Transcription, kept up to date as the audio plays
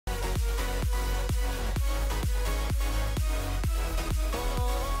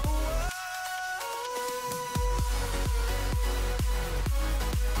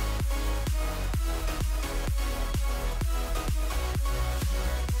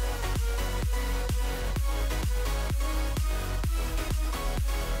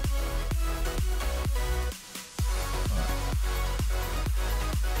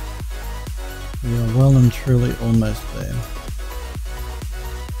We are well and truly almost there.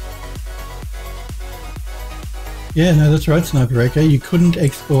 Yeah, no, that's right, Sniper Echo. You couldn't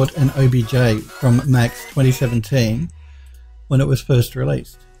export an OBJ from Max 2017 when it was first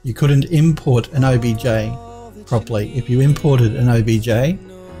released. You couldn't import an OBJ properly. If you imported an OBJ, it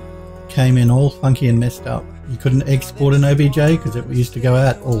came in all funky and messed up. You couldn't export an OBJ because it used to go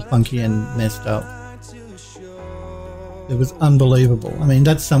out all funky and messed up. It was unbelievable. I mean,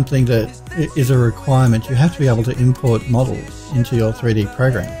 that's something that is a requirement. You have to be able to import models into your 3D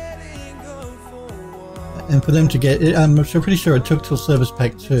program. And for them to get it, I'm pretty sure it took till Service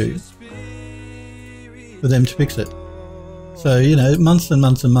Pack 2 for them to fix it. So, you know, months and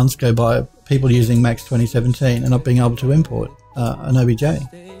months and months go by, people using Max 2017 and not being able to import an OBJ.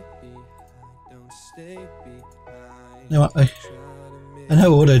 Now, I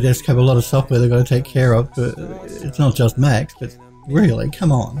know Autodesk have a lot of software they've got to take care of, but it's not just Max, but really,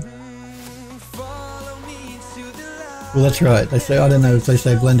 come on. Well, that's right. They say, I don't know if they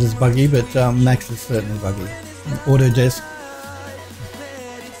say Blender's buggy, but Max is certainly buggy. And Autodesk,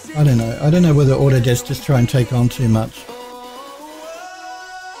 I don't know. I don't know whether Autodesk just try and take on too much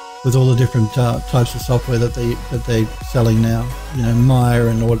with all the different types of software that they're selling now. You know, Maya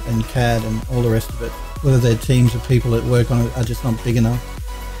and CAD and all the rest of it. Whether their teams of people that work on it are just not big enough.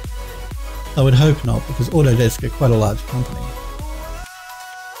 I would hope not, because Autodesk are quite a large company.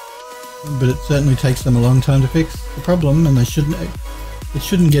 But it certainly takes them a long time to fix the problem, and it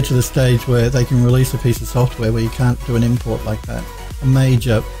shouldn't get to the stage where they can release a piece of software where you can't do an import like that. A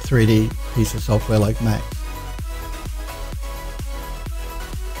major 3D piece of software like Max.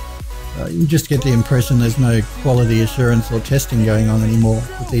 You just get the impression there's no quality assurance or testing going on anymore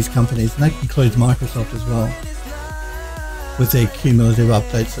with these companies, and that includes Microsoft as well, with their cumulative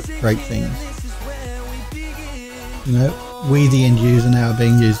updates that break things. You know, we the end user now are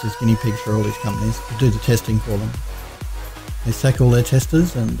being used as guinea pigs for all these companies to do the testing for them. They sack all their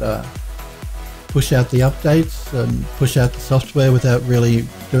testers and push out the updates and push out the software without really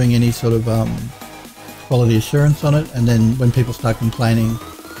doing any sort of quality assurance on it, and then when people start complaining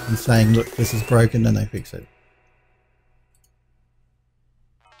and saying, look, this is broken, then they fix it.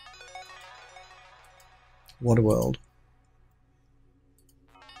 What a world.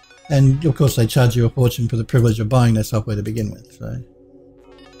 And of course they charge you a fortune for the privilege of buying their software to begin with, so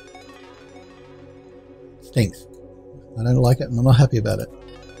stinks. I don't like it and I'm not happy about it.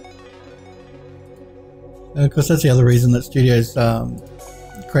 And of course that's the other reason that studios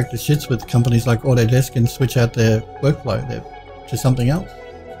crack the shits with companies like Autodesk and switch out their workflow to something else.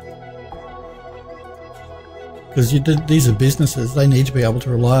 Because these are businesses, they need to be able to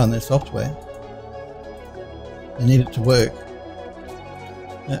rely on their software. They need it to work.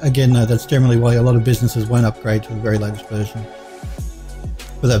 Again, no, that's generally why a lot of businesses won't upgrade to the very latest version.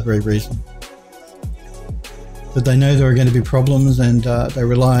 For that very reason. But they know there are going to be problems, and they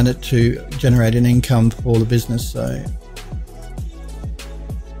rely on it to generate an income for the business, so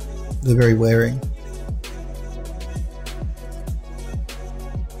they're very wary.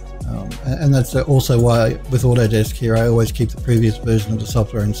 And that's also why with Autodesk here I always keep the previous version of the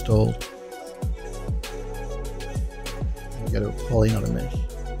software installed. You go to a poly, not a mesh.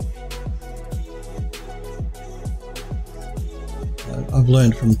 I've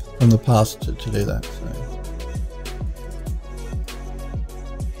learned from the past to do that. So.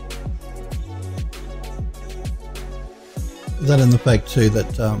 That and the fact too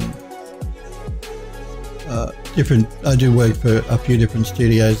that I do work for a few different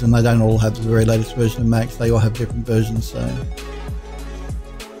studios and they don't all have the very latest version of Max, they all have different versions, so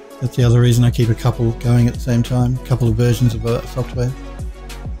that's the other reason I keep a couple going at the same time, a couple of versions of software.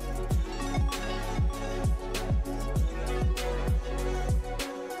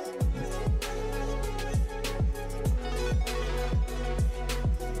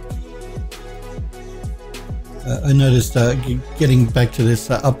 I noticed getting back to this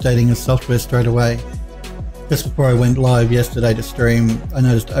updating of software straight away. Just before I went live yesterday to stream, I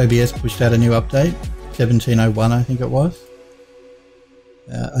noticed OBS pushed out a new update, 17.01 I think it was.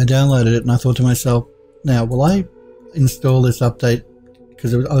 I downloaded it and I thought to myself, now will I install this update,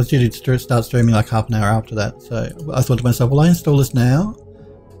 because I was due to start streaming like half an hour after that, so I thought to myself, will I install this now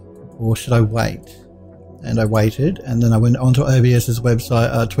or should I wait? And I waited, and then I went onto OBS's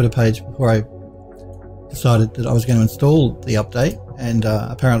website, Twitter page before I decided that I was going to install the update, and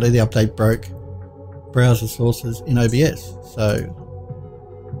apparently the update broke browser sources in OBS, so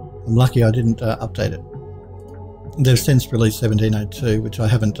I'm lucky I didn't update it. They've since released 17.02, which I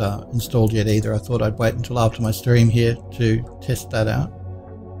haven't installed yet either. I thought I'd wait until after my stream here to test that out,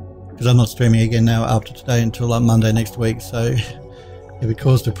 because I'm not streaming again now after today until Monday next week, so If it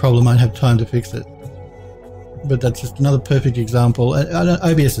caused a problem, I'd have time to fix it. But that's just another perfect example.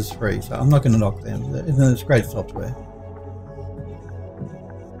 OBS is free, so I'm not going to knock them. It's great software.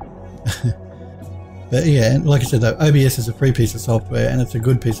 But yeah, like I said though, OBS is a free piece of software and it's a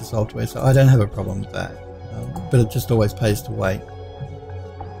good piece of software, so I don't have a problem with that. But it just always pays to wait.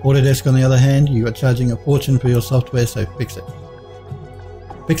 Autodesk, on the other hand, you are charging a fortune for your software, so fix it.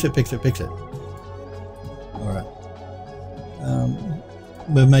 Fix it, fix it, fix it. Alright.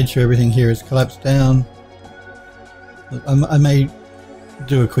 We've made sure everything here is collapsed down. I may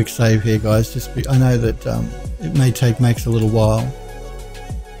do a quick save here, guys. I know that it may take Max a little while,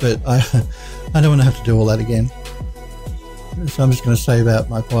 but I don't want to have to do all that again. So I'm just going to save out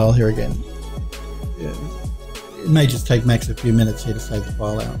my file here again. Yeah. It may just take Max a few minutes here to save the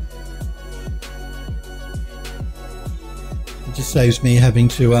file out. It just saves me having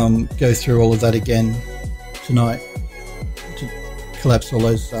to go through all of that again tonight to collapse all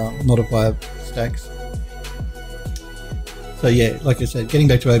those modifier stacks. So yeah, like I said, getting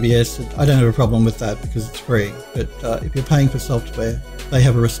back to OBS, I don't have a problem with that because it's free. But if you're paying for software, they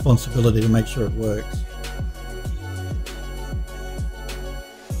have a responsibility to make sure it works.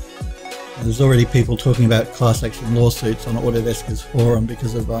 And there's already people talking about class action lawsuits on Autodesk's forum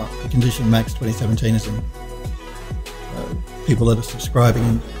because of the condition Max 2017 is in. People that are subscribing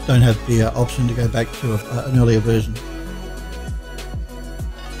and don't have the option to go back to an earlier version.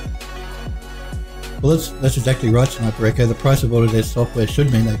 Well, that's exactly right, Sniper Echo. The price of Autodesk software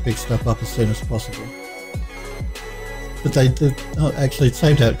should mean they fix stuff up as soon as possible. But actually it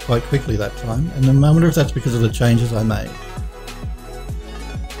saved out quite quickly that time, and I wonder if that's because of the changes I made.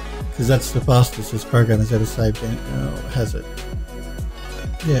 Because that's the fastest this program has ever saved in, has it?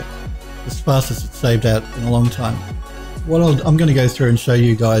 Yeah, it's the fastest it's saved out in a long time. I'm going to go through and show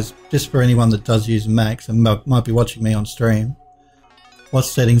you guys, just for anyone that does use Macs and might be watching me on stream, what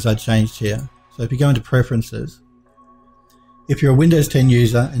settings I changed here. So if you go into Preferences, if you're a Windows 10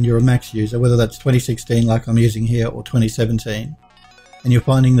 user and you're a Mac user, whether that's 2016 like I'm using here or 2017, and you're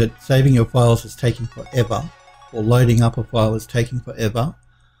finding that saving your files is taking forever, or loading up a file is taking forever,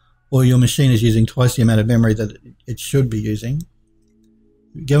 or your machine is using twice the amount of memory that it should be using,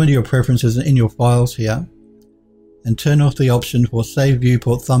 go into your Preferences in your files here, and turn off the option for Save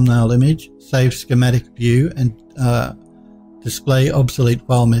Viewport Thumbnail Image, Save Schematic View, and Display Obsolete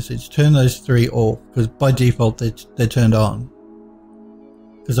File Message. Turn those three off, because by default they're turned on.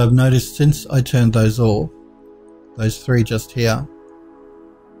 Because I've noticed since I turned those off, those three just here,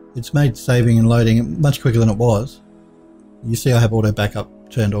 it's made saving and loading much quicker than it was. You see I have Auto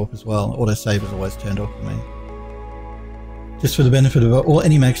Backup turned off as well. Auto Save is always turned off for me. Just for the benefit of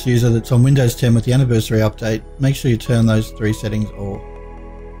any Mac user that's on Windows 10 with the anniversary update, make sure you turn those three settings off.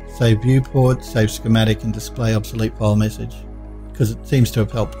 Save Viewport, Save Schematic, and Display Obsolete File Message, because it seems to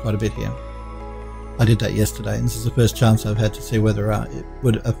have helped quite a bit here. I did that yesterday, and this is the first chance I've had to see whether it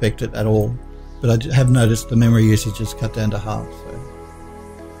would affect it at all. But I have noticed the memory usage is cut down to half, so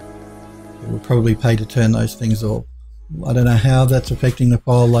it would probably pay to turn those things off. I don't know how that's affecting the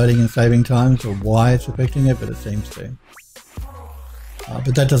file loading and saving times, or why it's affecting it, but it seems to.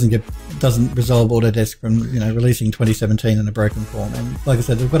 But that doesn't resolve Autodesk from releasing 2017 in a broken form. And like I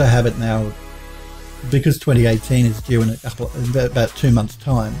said, they've got a habit now, because 2018 is due in about 2 months'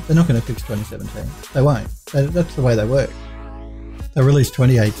 time. They're not going to fix 2017. They won't. That's the way they work. They released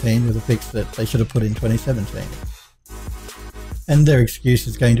 2018 with a fix that they should have put in 2017. And their excuse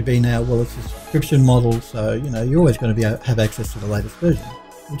is going to be now, well, it's a subscription model, so you're always going to have access to the latest version,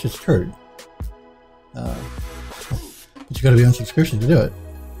 which is true. But you've got to be on subscription to do it.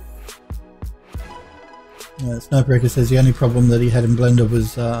 Sniper Echo says the only problem that he had in Blender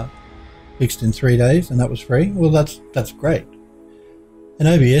was fixed in 3 days, and that was free. Well, that's great. And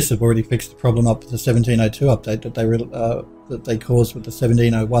OBS have already fixed the problem up with the 1702 update that they caused with the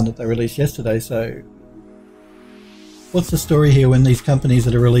 1701 that they released yesterday. So, what's the story here when these companies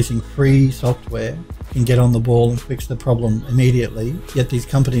that are releasing free software can get on the ball and fix the problem immediately, yet these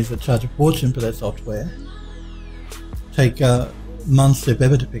companies that charge a fortune for their software take months, if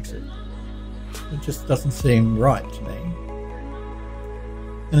ever, to fix it? It just doesn't seem right to me.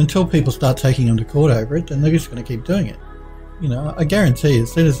 And until people start taking them to court over it, then they're just going to keep doing it. I guarantee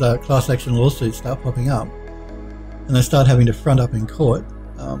as soon as class action lawsuits start popping up and they start having to front up in court,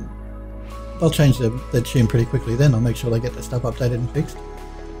 they'll change their tune pretty quickly then. I'll make sure they get their stuff updated and fixed.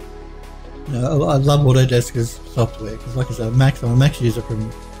 I love Autodesk's software because, like I said, I'm a Mac user for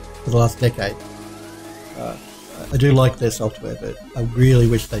the last decade. I do like their software, but I really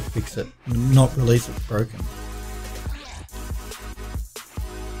wish they'd fix it and not release it broken.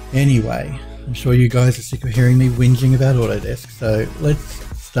 Anyway, I'm sure you guys are sick of hearing me whinging about Autodesk, so let's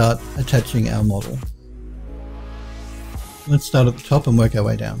start attaching our model. Let's start at the top and work our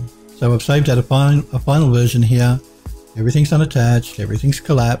way down. So I've saved out a final version here. Everything's unattached, everything's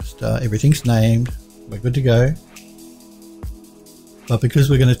collapsed, everything's named. We're good to go. But because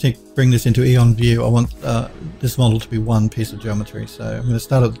we're going to bring this into Eon view, I want this model to be one piece of geometry. So I'm going to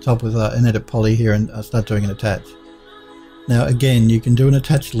start at the top with an edit poly here and start doing an attach. Now again, you can do an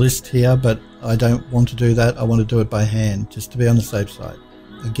attached list here, but I don't want to do that. I want to do it by hand, just to be on the safe side.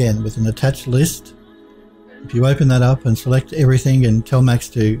 Again, with an attached list, if you open that up and select everything and tell Max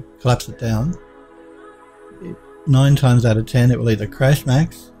to collapse it down, 9 times out of 10 it will either crash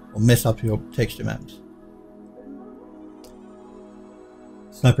Max or mess up your texture maps.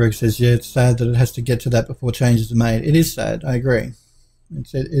 Sniper says, yeah, it's sad that it has to get to that before changes are made. It is sad, I agree. It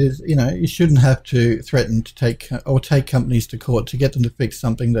is, you know, you shouldn't have to threaten to take companies to court to get them to fix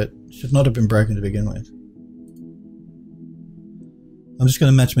something that should not have been broken to begin with. I'm just going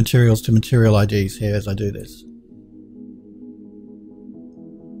to match materials to material IDs here as I do this.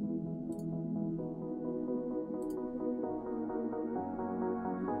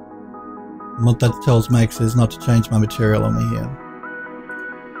 And what that tells Max is not to change my material on me here.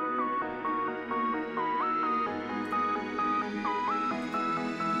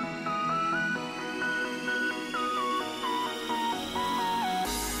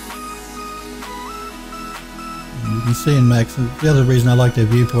 You can see in Max, and the other reason I like their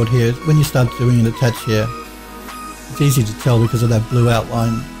viewport here is when you start doing an attach here, it's easy to tell because of that blue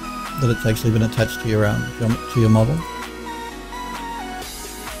outline that it's actually been attached to your model.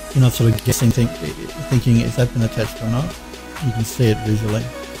 You're not sort of guessing, thinking is that been attached or not. You can see it visually.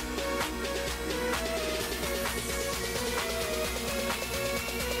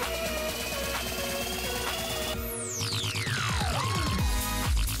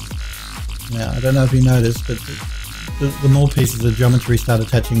 Now, I don't know if you noticed, but the more pieces of geometry start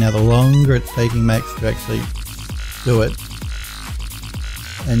attaching now, the longer it's taking Max to actually do it.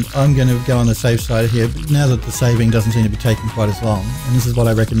 And I'm going to go on the safe side here, but now that the saving doesn't seem to be taking quite as long, and this is what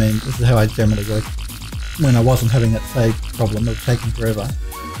I recommend, this is how I generally work when I wasn't having that save problem of taking forever.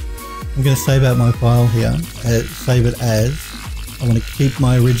 I'm going to save out my file here, save it as, I want to keep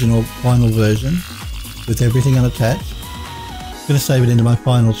my original final version with everything unattached. I'm going to save it into my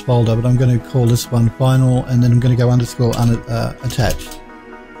finals folder, but I'm going to call this one final, and then I'm going to go underscore attached.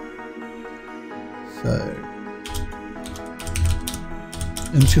 So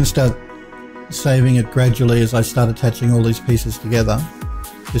I'm just going to start saving it gradually as I start attaching all these pieces together,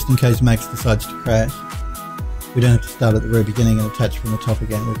 just in case Max decides to crash. We don't have to start at the very beginning and attach from the top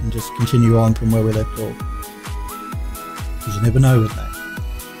again. We can just continue on from where we left off, because you never know with that.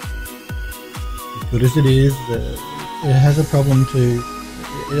 As good as it is, it has a problem to,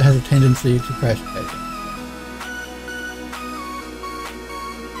 it has a tendency to crash occasionally.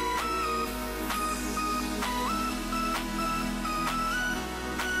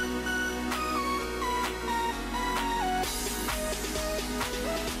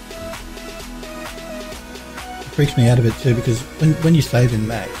 It freaks me out a bit too, because when you save in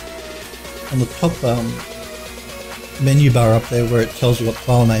Max, on the top menu bar up there where it tells you what the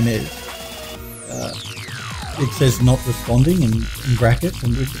file name is, it says not responding in brackets,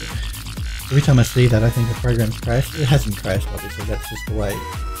 and every time I see that I think the program's crashed. It hasn't crashed, obviously, that's just the way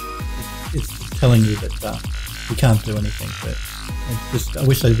it's telling you that you can't do anything. But I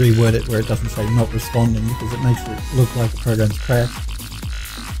wish they'd reword it where it doesn't say not responding, because it makes it look like the program's crashed.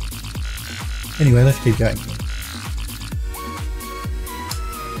 Anyway, let's keep going here.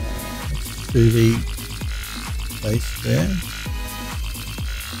 Let's do the base there.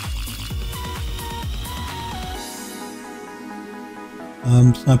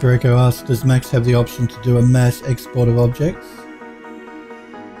 Sniper Echo asks, does Max have the option to do a mass export of objects?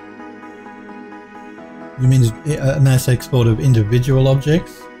 You mean a mass export of individual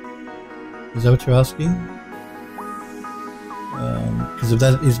objects? Is that what you're asking? Because if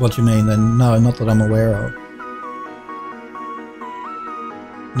that is what you mean, then no, not that I'm aware of.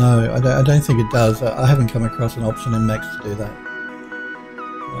 No, I don't think it does. I haven't come across an option in Max to do that.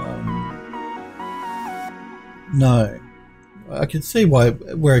 No. I can see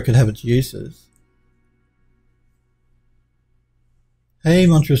where it could have its uses. Hey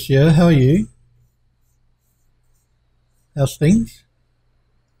Montressier, how are you? How's things?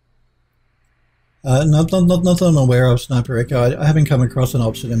 Not that I'm aware of, Sniper Echo. I haven't come across an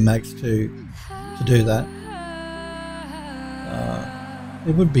option in Max to do that.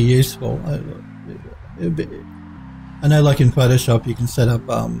 It would be useful. I know, like in Photoshop, you can set up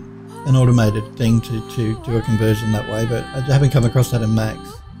an automated thing to do a conversion that way, but I haven't come across that in Max.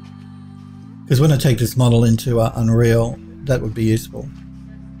 Because when I take this model into Unreal, that would be useful.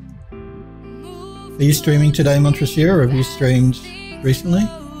 Are you streaming today, Montressier, or have you streamed recently?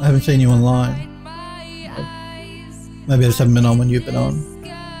 I haven't seen you online. Maybe I just haven't been on when you've been on.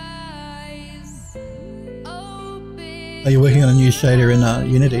 Are you working on a new shader in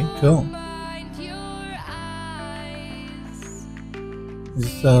Unity? Cool.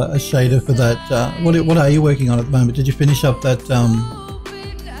 Is a shader for that. What are you working on at the moment? Did you finish up that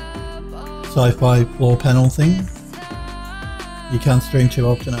sci-fi floor panel thing? You can't stream too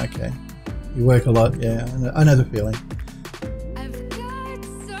often. Okay. You work a lot. Yeah, I know the feeling.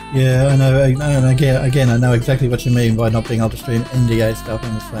 Yeah, I know. And again, I know exactly what you mean by not being able to stream NDA stuff.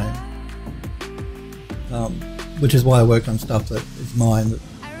 I'm the same. Which is why I work on stuff that is mine that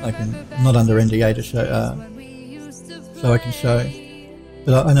I can not under NDA to show, so I can show.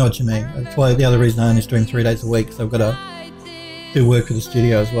 But I know what you mean. That's why the other reason I only stream 3 days a week, so I've got to do work for the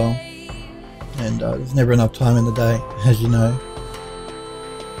studio as well. And there's never enough time in the day, as you know.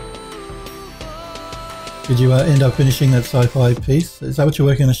 Did you end up finishing that sci-fi piece? Is that what you're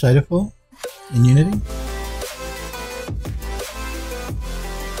working on a shader for? In Unity?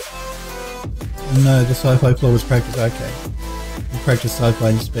 No, the sci-fi floor was practice. Okay. You practice sci-fi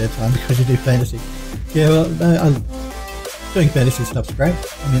in your spare time because you do fantasy. Yeah, well, no, doing fantasy stuff's great.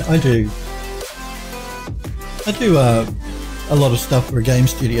 I mean, I do a lot of stuff for a game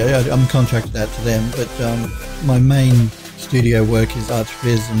studio. I'm contracted out to them, but my main studio work is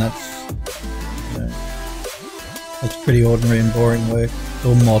ArchViz, and that's, you know, that's pretty ordinary and boring work. It's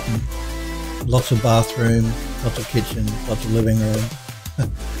all modern. Lots of bathrooms, lots of kitchens, lots of living room,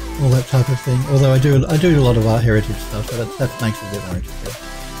 all that type of thing. Although I do a lot of art heritage stuff, so that makes it a bit more interesting.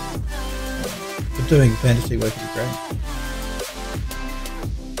 But doing fantasy work is great.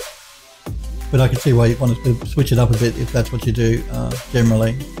 But I can see why you want to switch it up a bit if that's what you do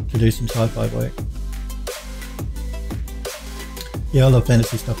generally, to do some sci-fi work. Yeah, I love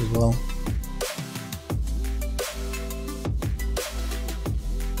fantasy stuff as well.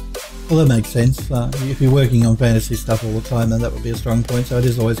 Well, that makes sense. If you're working on fantasy stuff all the time, then that would be a strong point. So it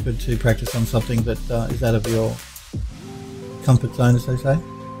is always good to practice on something that is out of your comfort zone, as they say.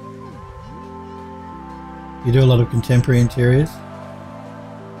 You do a lot of contemporary interiors.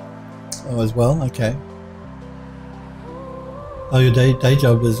 Oh, as well? Okay. Oh, your day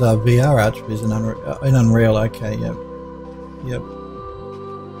job is VR ArchViz in Unreal. Okay, yep. Yep.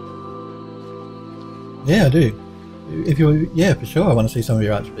 Yeah, I do. Yeah, for sure I want to see some of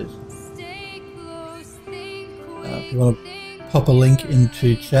your ArchViz. If you want to pop a link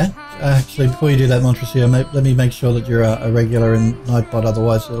into chat. Actually, before you do that, Montressier, let me make sure that you're a regular in Nightbot,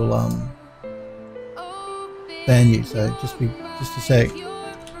 otherwise it'll ban you, so just a sec.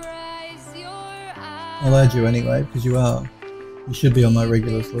 I'll add you anyway, because you should be on my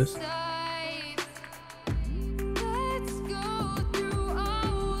regulars list. Yep,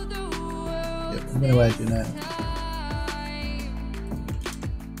 I'm going to add you now.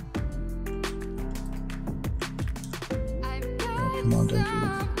 Oh, come on, don't do this.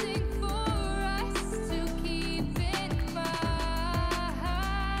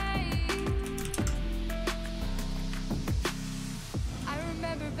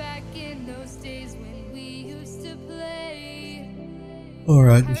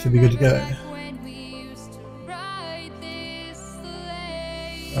 Alright, you should be good to go.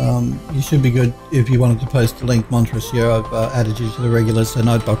 You should be good if you wanted to post a link, Montressier. I've added you to the regulars, so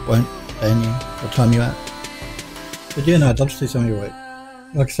Nightbot won't ban you or time you out. But yeah, no, I'd love to see some of your work.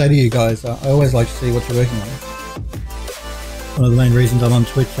 Like I say to you guys, I always like to see what you're working on. One of the main reasons I'm on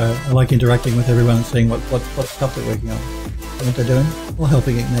Twitch, I like interacting with everyone and seeing what stuff they're working on and what they're doing, or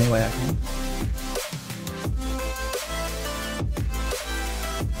helping it in any way I can.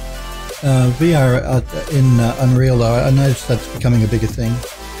 VR in Unreal, though, I noticed that's becoming a bigger thing.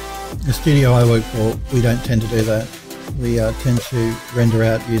 The studio I work for, we don't tend to do that. We tend to render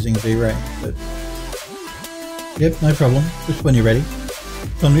out using V-Ray. But yep, no problem. Just when you're ready.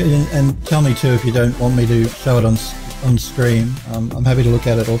 And tell me too if you don't want me to show it on stream. I'm happy to look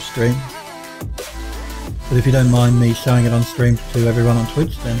at it off stream. But if you don't mind me showing it on stream to everyone on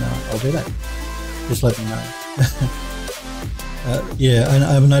Twitch, then I'll do that. Just let me know. Yeah, and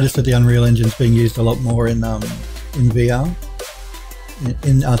I've noticed that the Unreal Engine's being used a lot more in VR,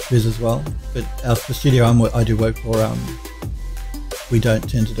 in ArchViz as well. But the studio I do work for, we don't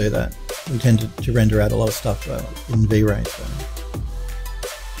tend to do that. We tend to render out a lot of stuff in V-Ray. So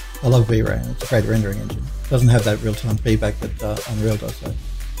I love V-Ray. It's a great rendering engine. It doesn't have that real-time feedback that Unreal does, though.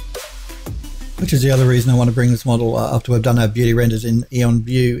 Which is the other reason I want to bring this model after we've done our beauty renders in Eon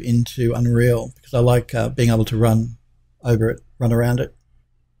View into Unreal, because I like being able to run over it, run around it.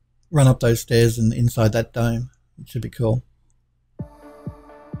 run up those stairs and inside that dome. It should be cool.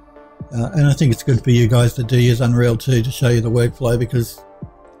 And I think it's good for you guys that do use Unreal too, to show you the workflow, because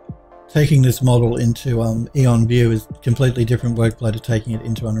taking this model into Eon View is completely different workflow to taking it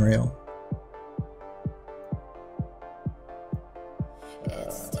into Unreal.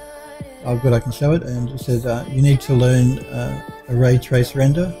 Oh good, I can show it, and it says you need to learn a ray trace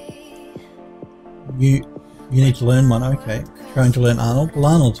render. You need to learn one, okay. Trying to learn Arnold. Well,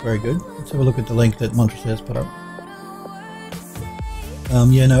 Arnold's very good. Let's have a look at the link that Montrose has put up.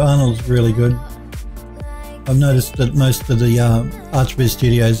 Yeah, no, Arnold's really good. I've noticed that most of the ArchViz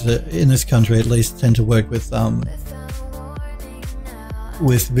studios in this country at least tend to work with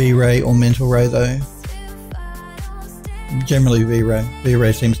V-Ray or Mental Ray though. Generally V-Ray.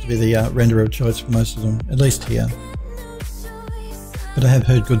 V-Ray seems to be the renderer of choice for most of them, at least here. But I have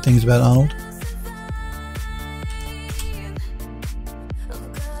heard good things about Arnold.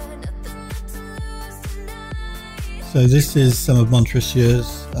 So this is some of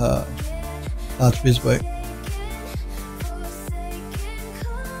Montresure's ArchViz work.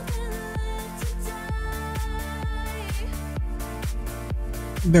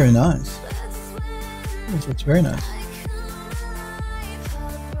 Very nice. That's very nice.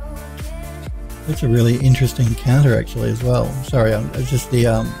 That's a really interesting counter actually as well. Sorry, it's just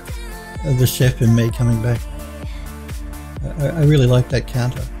the chef in me coming back. I really like that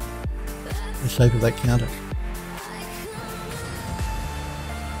counter. The shape of that counter.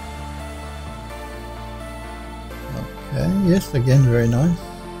 Okay, yes, again, very nice.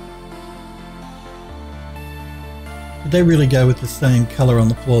 Did they really go with the same colour on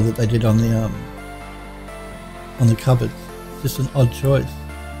the floor that they did on the cupboards? Just an odd choice.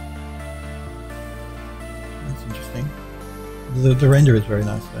 That's interesting. The render is very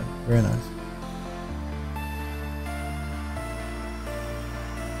nice though, very nice.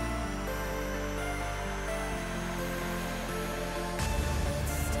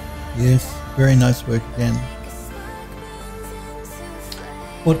 Yes, very nice work again.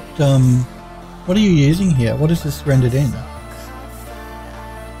 What are you using here? What is this rendered in?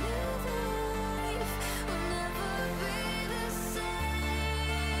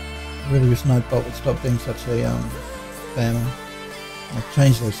 I really wish Nightbot would stop being such a spammer. I've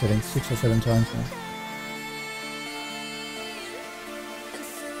changed those settings 6 or 7 times now.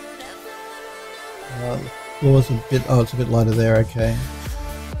 The floor's a bit, oh, it's a bit lighter there, okay.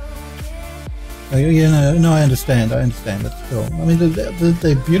 Oh, yeah, no, I understand, that's cool. I mean,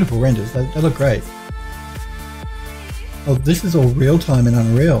 they're beautiful renders, they look great. Oh, this is all real-time in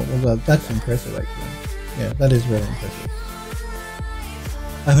Unreal. Well, that's impressive, actually. Yeah, that is really impressive.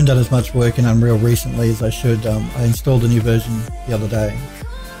 I haven't done as much work in Unreal recently as I should. I installed a new version the other day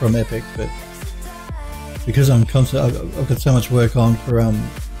from Epic, but because I've got so much work on for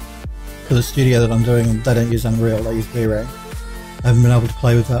the studio that I'm doing, they don't use Unreal, they use V-Ray. I haven't been able to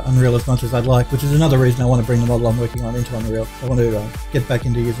play with Unreal as much as I'd like, which is another reason I want to bring the model I'm working on into Unreal. I want to get back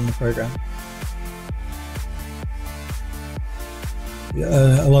into using the program.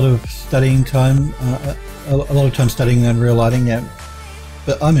 A lot of studying time, a lot of time studying Unreal lighting, yeah.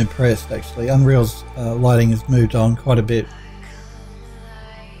 But I'm impressed actually. Unreal's lighting has moved on quite a bit.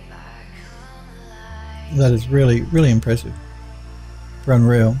 That is really, really impressive for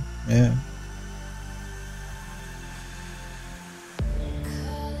Unreal, yeah.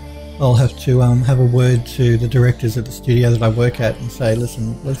 I'll have to have a word to the directors at the studio that I work at and say,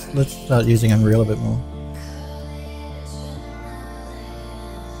 listen, let's start using Unreal a bit more.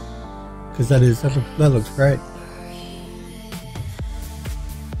 Because that looks great.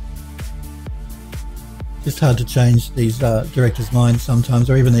 Just hard to change these directors' minds sometimes,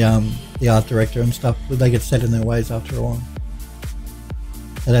 or even the art director and stuff. They get set in their ways after a while.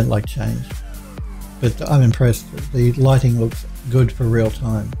 They don't like change. But I'm impressed. The lighting looks good for real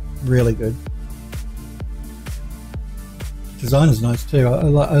time. Really good. Design is nice too. I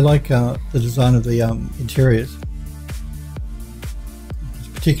like the design of the interiors.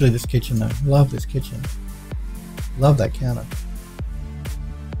 Particularly this kitchen though. Love this kitchen. Love that counter.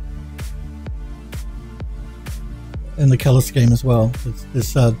 And the colour scheme as well.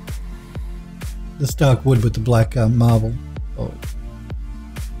 It's this dark wood with the black marble. Oh.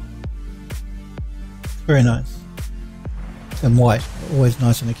 It's very nice. And white, always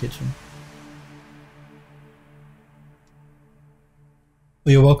nice in the kitchen.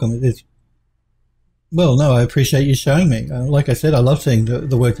 Well, you're welcome. It is. Well, no, I appreciate you showing me. Like I said, I love seeing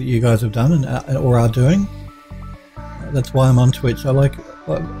the work that you guys have done and or are doing. That's why I'm on Twitch. I like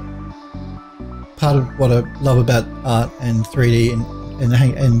part of what I love about art and 3D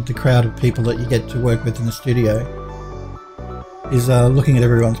and the crowd of people that you get to work with in the studio is looking at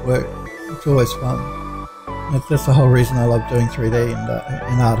everyone's work. It's always fun. That's the whole reason I love doing 3D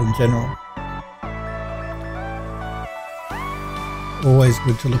and art in general. Always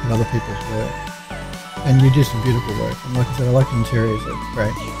good to look at other people's work. And you do some beautiful work. And like I said, I like the interiors, it's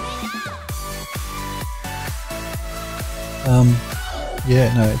great.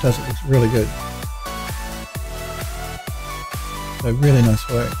 Yeah, no, it does. It's really good. So really nice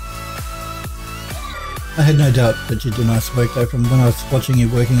work. I had no doubt that you do nice work though from when I was watching you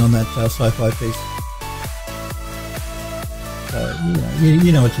working on that sci-fi piece. So,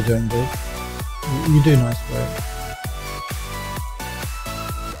 you know what you're doing, dude. You do nice work.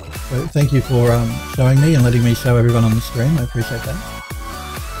 So thank you for showing me and letting me show everyone on the stream. I appreciate that.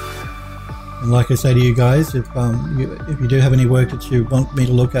 And like I say to you guys, if you do have any work that you want me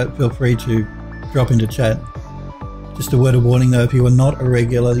to look at, feel free to drop into chat. Just a word of warning though, if you are not a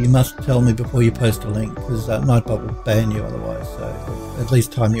regular, you must tell me before you post a link, because Nightbot will ban you otherwise, so at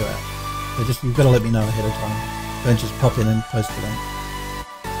least time you out. So you've got to let me know ahead of time. Don't just pop in and post a link.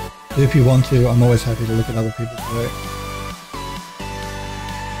 But if you want to, I'm always happy to look at other people's work.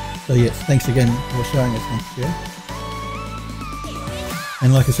 So yes, thanks again for showing us next year.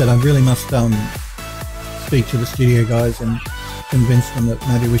 And like I said, I really must speak to the studio guys and convince them that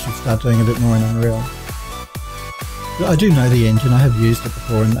maybe we should start doing a bit more in Unreal. I do know the engine, I have used it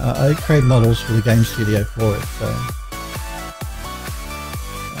before, and I create models for the game studio for it, so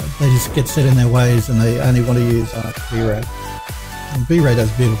they just get set in their ways and they only want to use V-Ray. And V-Ray does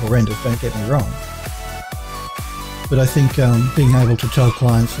beautiful renders, don't get me wrong. But I think being able to tell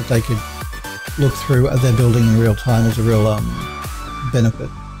clients that they could look through their building in real time is a real benefit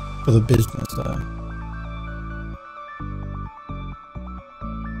for the business.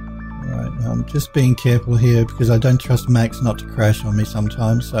 Right, I'm just being careful here because I don't trust Max not to crash on me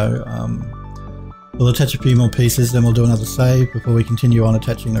sometimes, so we'll attach a few more pieces, then we'll do another save before we continue on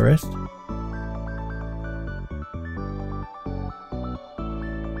attaching the rest.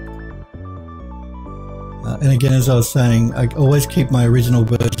 And again, as I was saying, I always keep my original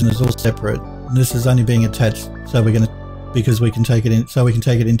version as all separate. And this is only being attached, so we're going to, because we can take it in, so we can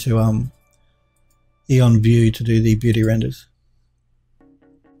take it into Eon View to do the beauty renders.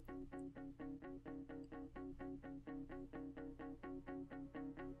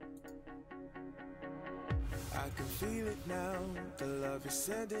 I can feel it now, the love is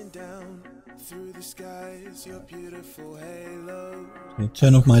sending down through the skies, your beautiful halo.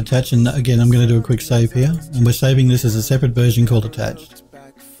 Turn off my attach, and again I'm going to do a quick save here, and we're saving this as a separate version called attached.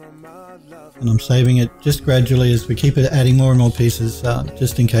 And I'm saving it just gradually as we keep adding more and more pieces,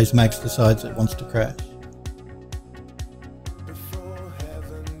 just in case Max decides it wants to crash.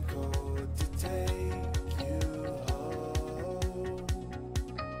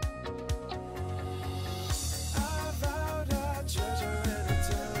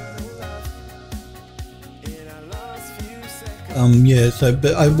 Yeah, so,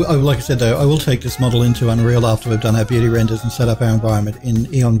 but I, like I said though, I will take this model into Unreal after we've done our beauty renders and set up our environment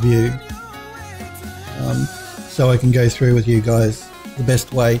in Eon View. So I can go through with you guys the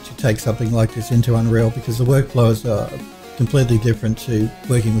best way to take something like this into Unreal, because the workflows are completely different to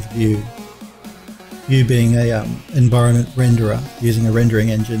working with View. View being a environment renderer using a rendering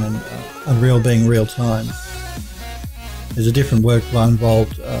engine, and Unreal being real time. There's a different workflow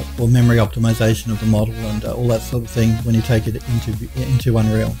involved for memory optimization of the model and all that sort of thing when you take it into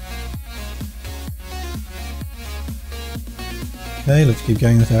Unreal. Okay, let's keep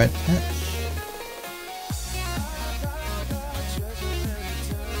going with our attach.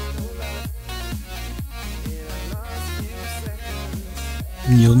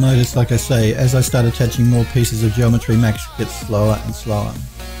 And you'll notice, like I say, as I start attaching more pieces of geometry, Max gets slower and slower,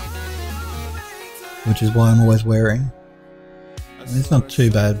 which is why I'm always wearing. It's not too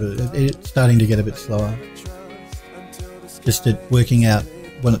bad, but it's starting to get a bit slower. Just working out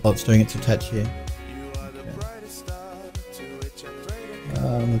when it's doing its attach here. Okay.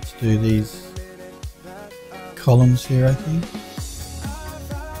 Let's do these columns here, I think.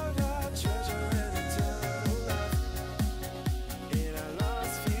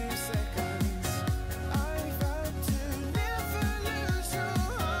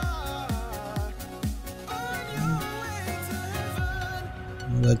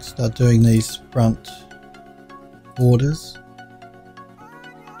 Let's start doing these front borders.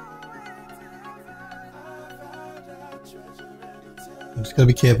 I'm just got to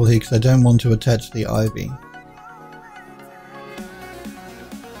be careful here because I don't want to attach the ivy.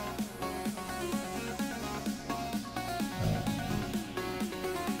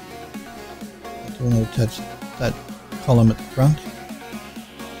 I don't want to attach that column at the front.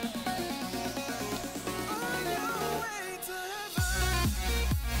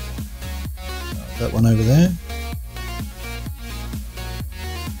 that one over there.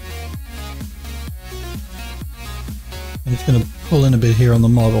 I'm just going to pull in a bit here on the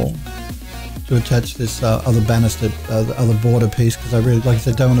model to attach this other banister, the other border piece, because I really, like I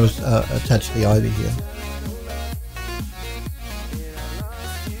said, don't want to attach the ivy here.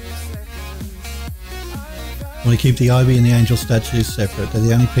 I want to keep the ivy and the angel statues separate. They're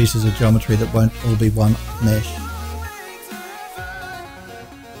the only pieces of geometry that won't all be one mesh.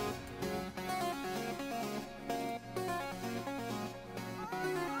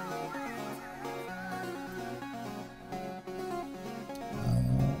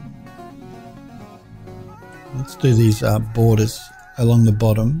 Let's do these borders along the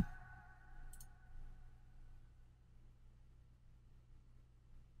bottom.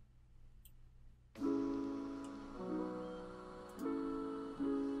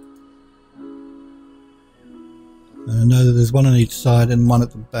 I know that there's one on each side and one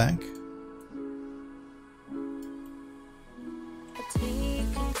at the back.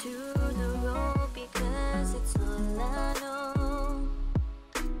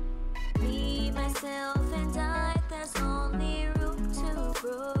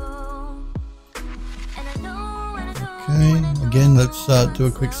 Okay, again, let's do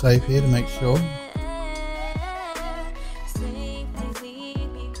a quick save here to make sure.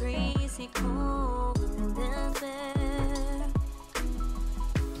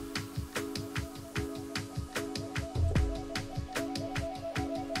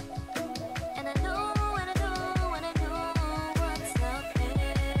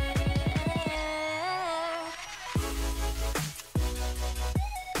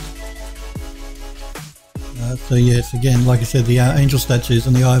 So yes, again, like I said, the angel statues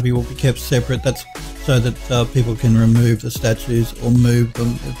and the ivy will be kept separate. That's so that people can remove the statues or move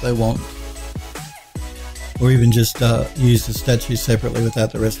them if they want, or even just use the statues separately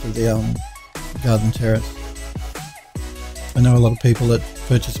without the rest of the garden terrace. I know a lot of people that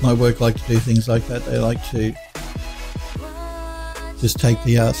purchase my work like to do things like that. They like to just take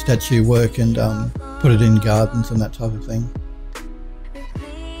the statue work and put it in gardens and that type of thing.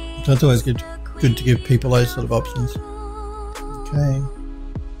 So it's always good to give people those sort of options. Okay.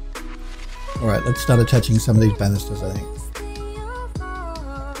 Alright, let's start attaching some of these banisters, I think.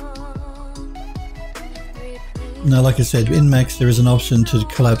 Now, like I said, in Max there is an option to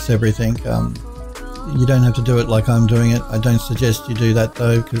collapse everything. You don't have to do it like I'm doing it. I don't suggest you do that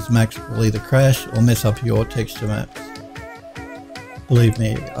though, because Max will either crash or mess up your texture maps. Believe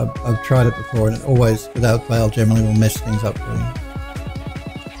me, I've tried it before and it always, without fail, generally will mess things up for you.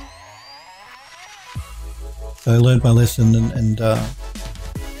 So I learned my lesson and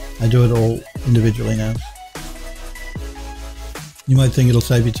I do it all individually now. You might think it'll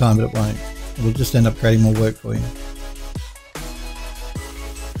save you time, but it won't. It'll just end up creating more work for you.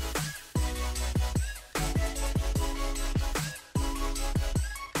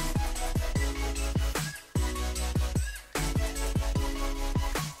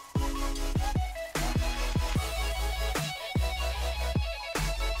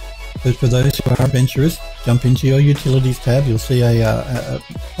 But for those who are adventurous, jump into your utilities tab. You'll see a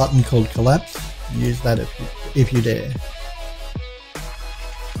button called collapse. Use that if you dare.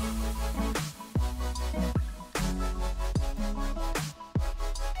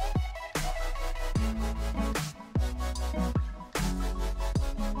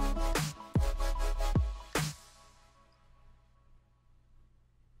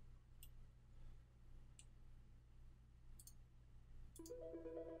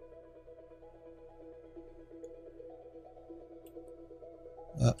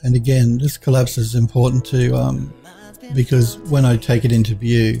 And again, this collapse is important too, because when I take it into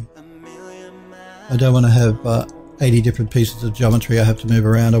view, I don't want to have 80 different pieces of geometry I have to move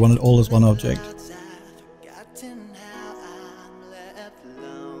around. I want it all as one object.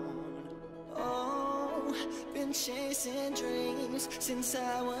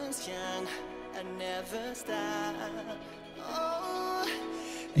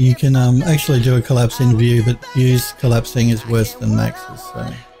 You can actually do a collapse in view, but View's collapsing is worse than Max's,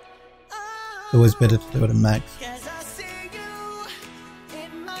 so it's always better to do it in Max.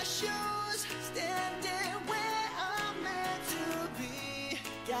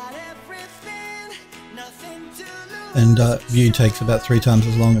 And View takes about 3 times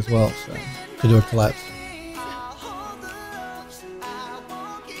as long as well, so to do a collapse.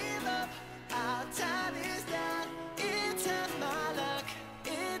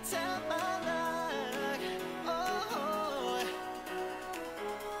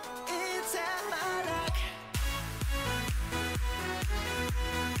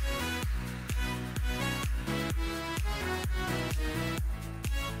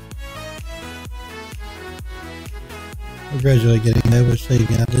 We're gradually getting there. We're seeing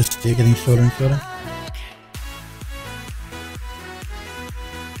our list here getting shorter and shorter.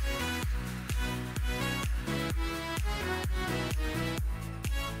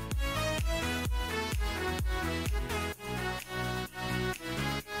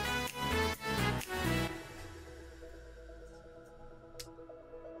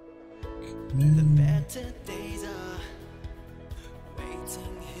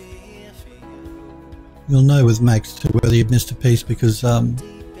 You'll know with Max too whether you've missed a piece because your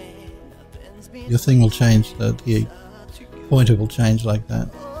thing will change, the pointer will change like that.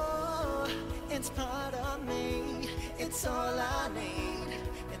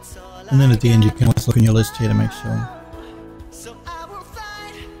 And then at the end you can always look in your list here to make sure.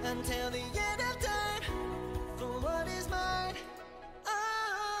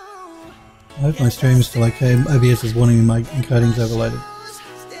 I hope my stream is still okay. OBS is warning me my encoding's overloaded.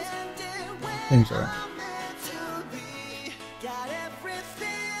 Things alright.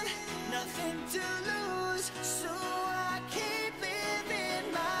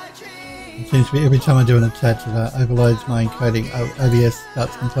 It seems to be every time I do an attach it overloads my encoding. OBS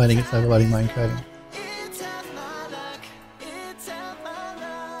starts complaining it's overloading my encoding.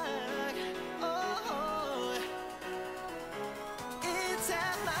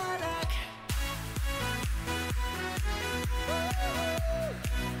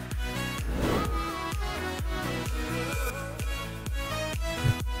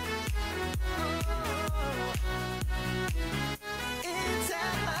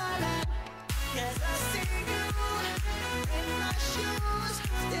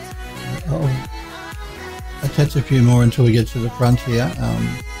 Attach a few more until we get to the front here.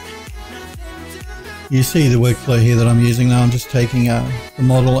 You see the workflow here that I'm using now. I'm just taking the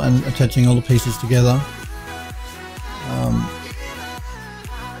model and attaching all the pieces together.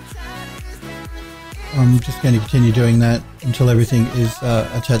 I'm just going to continue doing that until everything is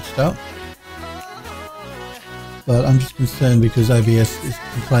attached up. But I'm just concerned because OBS is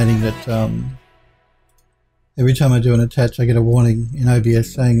complaining that every time I do an attach I get a warning in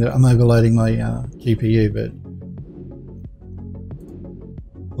OBS saying that I'm overloading my GPU, but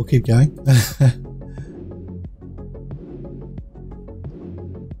we'll keep going.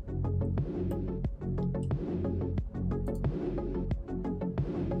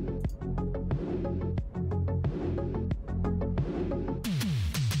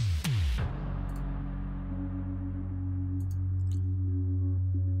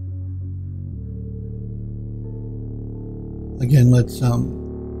 Again, let's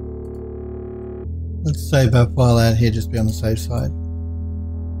save our file out here, just be on the safe side.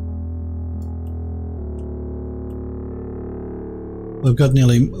 We've got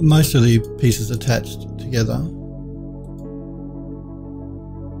nearly most of the pieces attached together.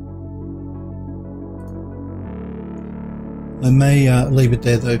 I may leave it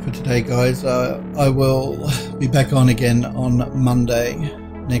there though for today, guys. I will be back on again on Monday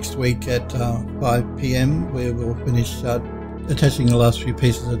next week at 5 PM where we'll finish attaching the last few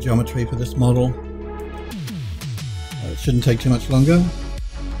pieces of geometry for this model. It shouldn't take too much longer.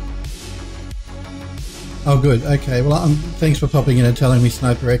 Oh good, okay, well thanks for popping in and telling me,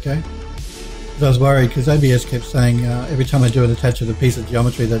 Sniper Echo. I was worried because OBS kept saying every time I do an attach of a piece of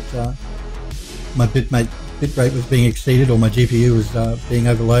geometry that my bitrate was being exceeded or my GPU was being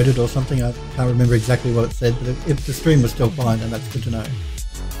overloaded or something. I can't remember exactly what it said, but if the stream was still fine, then that's good to know.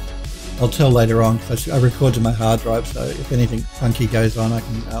 I'll tell later on because I record to my hard drive, so if anything funky goes on I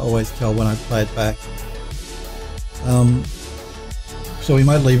can always tell when I play it back. So we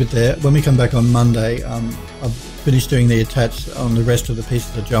might leave it there. When we come back on Monday, I've finished doing the attach on the rest of the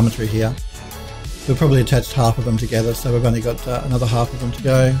pieces of geometry here. We've probably attached half of them together, so we've only got another half of them to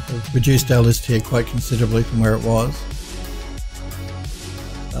go. We've reduced our list here quite considerably from where it was.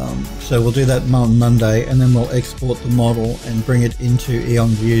 So we'll do that on Monday, and then we'll export the model and bring it into Eon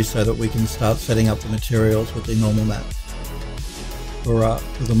View so that we can start setting up the materials with the normal maps for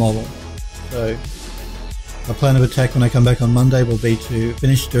the model. So our plan of attack when I come back on Monday will be to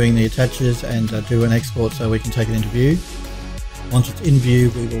finish doing the attaches and do an export so we can take it into View. Once it's in View,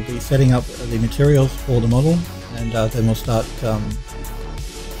 we will be setting up the materials for the model, and then we'll start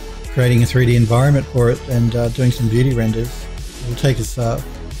creating a 3D environment for it and doing some beauty renders. It will take us,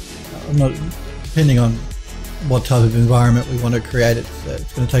 depending on what type of environment we want to create, it's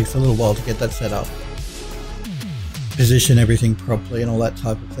going to take us a little while to get that set up, position everything properly and all that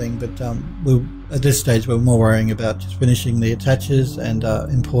type of thing. But at this stage we're more worrying about just finishing the attaches and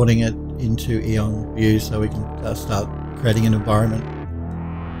importing it into Eon View so we can start creating an environment.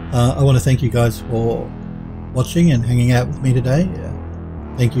 I want to thank you guys for watching and hanging out with me today.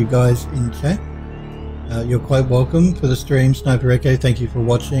 Thank you guys in chat. You're quite welcome for the stream, Sniper Echo. Thank you for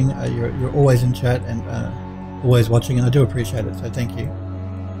watching. You're always in chat and always watching, and I do appreciate it. So thank you.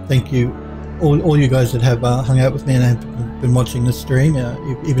 Thank you, all you guys that have hung out with me and have been watching the stream.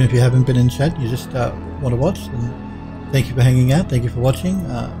 Even if you haven't been in chat, you just want to watch. And thank you for hanging out. Thank you for watching.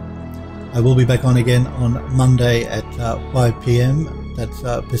 I will be back on again on Monday at 5 p.m. That's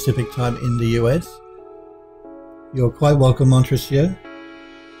Pacific time in the US. You're quite welcome, Montressier.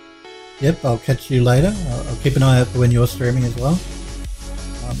 Yep, I'll catch you later. I'll keep an eye out for when you're streaming as well.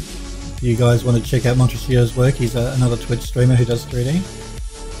 If you guys want to check out Montressier's work, he's another Twitch streamer who does 3D.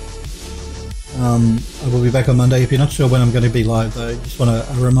 I will be back on Monday. If you're not sure when I'm going to be live though, just want a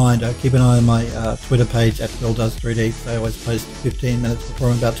reminder, keep an eye on my Twitter page at PhilDoes3D. I always post 15 minutes before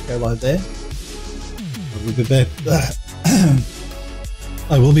I'm about to go live there. I will be back.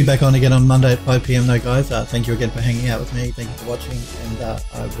 I will be back on again on Monday at 5 p.m. though, guys. Thank you again for hanging out with me. Thank you for watching, and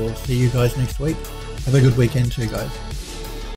I will see you guys next week. Have a good weekend too, guys.